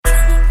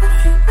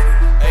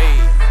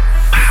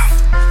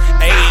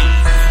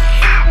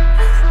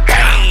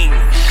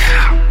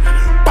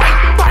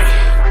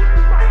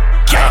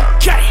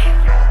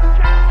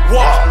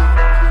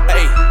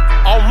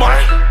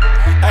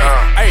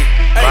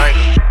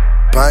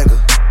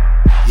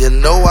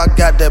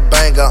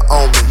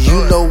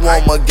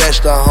my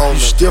gangsta homie. You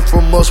steal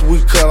from us,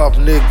 we cut off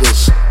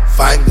niggas'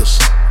 fingers.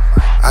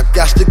 I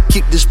got to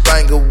keep this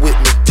banger with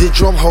me. This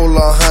drum hold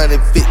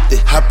 150.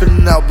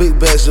 Hopping out big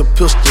bags of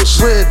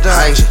pistols. Red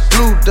diamonds,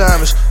 blue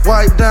diamonds,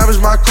 white diamonds,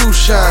 my crew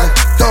shining.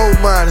 Gold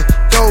mining,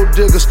 gold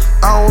diggers.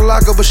 I don't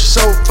like her, but she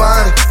so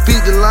fine.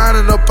 Beat the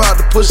lining up out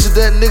the pussy.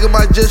 That nigga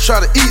might just try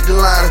to eat the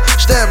lining.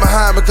 Stand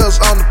behind me cause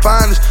I'm the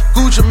finest.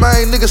 Gucci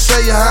Mane, nigga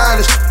say your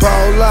highness.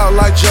 Ball out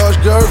like George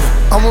Gervin.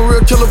 I'm a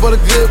real killer but a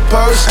good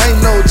person.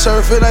 Ain't no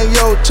turf, it ain't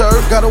your turf.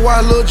 Got a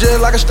white little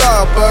jet like a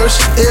starburst.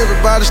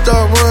 Everybody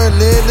start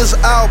running. This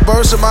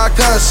outburst in my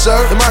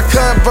concert. In my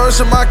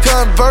converse, in my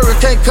convert.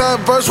 Can't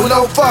converse with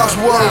no false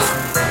words.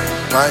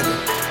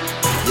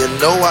 You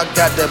know I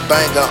got that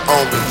banger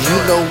on me. You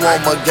know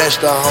I'm a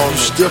gangsta homie.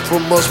 Steal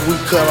from us, we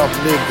cut off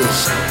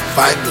niggas'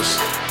 fingers.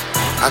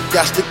 I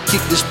got to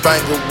keep this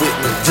banger with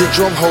me. This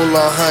drum hold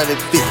 150.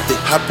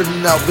 Hopping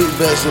out big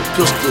bags of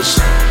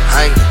pistols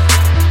hanging.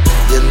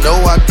 You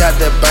know I got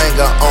that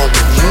banger on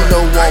me. You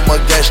know I'm a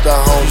gangsta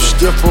homie.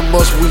 Steal from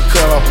us, we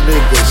cut off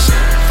niggas'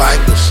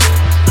 fingers.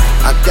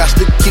 I got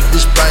to keep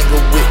this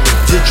banger with me.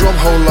 This drum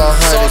hold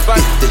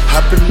 150.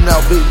 Hopping out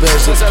big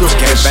bags of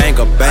pistols. Gang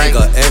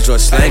banger, Android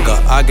slanger.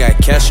 I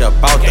got cash up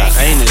out the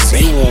anus.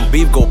 You want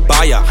beef, go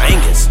buy your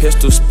Angus.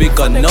 Pistol speak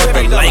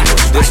another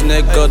language. This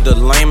nigga the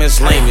lamest,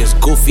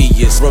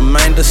 goofiest.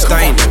 Reminder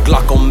staining.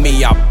 Glock on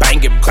me, I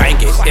bang it.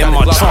 In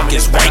my trunk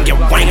is wangin',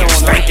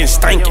 stankin'.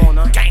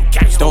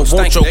 Don't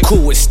want your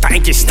cool, it's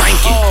stankin'.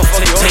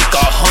 Take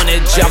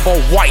 100 jab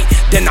of white,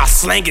 then I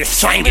slang it.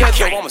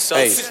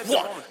 Hey.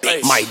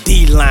 My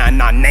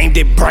D-line, I named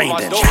it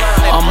Brandon.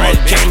 I'm a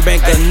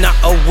gangbanger, not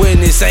a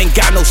witness, ain't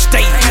got no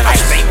statement.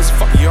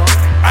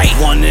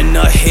 One in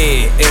the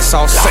head, it's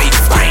all safe.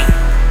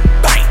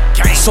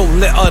 So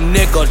let a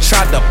nigga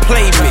try to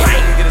play me.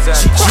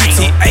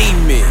 GTA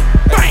me.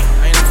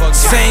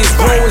 Saints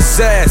blow his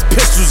ass,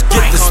 pistols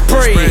get the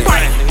spray.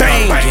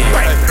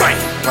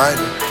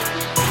 Bangin'.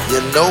 You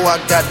know I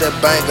got that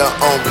banger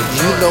on me.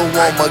 You know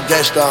I'm a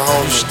gangsta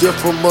homie. Steal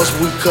from us,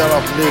 we cut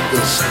off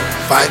niggas'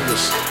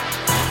 fingers.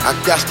 I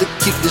got to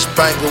keep this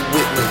banger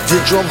with me.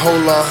 This drum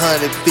hold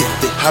 150.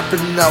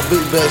 Hopping out big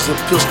bags of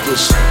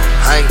pistols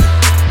hanging.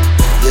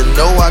 You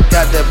know I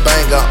got that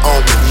banger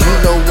on me. You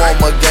know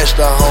I'm a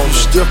gangsta homie.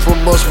 Steal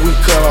from us, we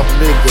cut off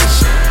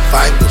niggas'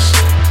 fingers.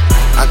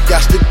 I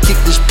got to keep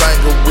this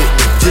banger with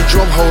me. This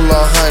drum hold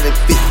 150.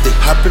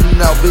 Hopping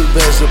out big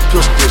bags of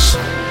pistols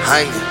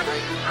hanging.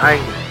 Bang,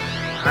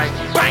 bang,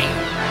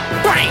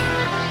 bang,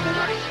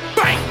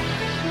 bang,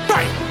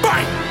 bang,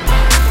 bang.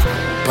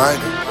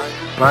 Banger.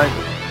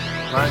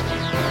 Bang,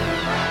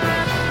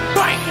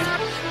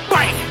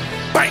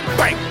 bang, bang,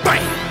 bang,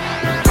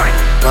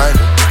 bang.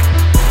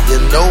 You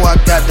know I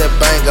got that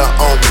banger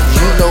on me.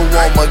 You know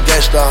I'm a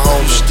gangsta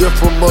homie. Steal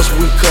from us,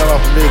 we cut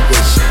off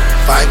niggas'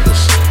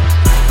 fingers.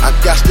 I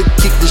got to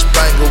keep this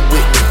banger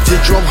with me.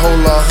 This drum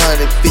hold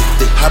 150.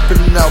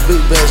 Hopping out big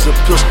bags of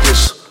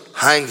pistols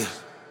hanging.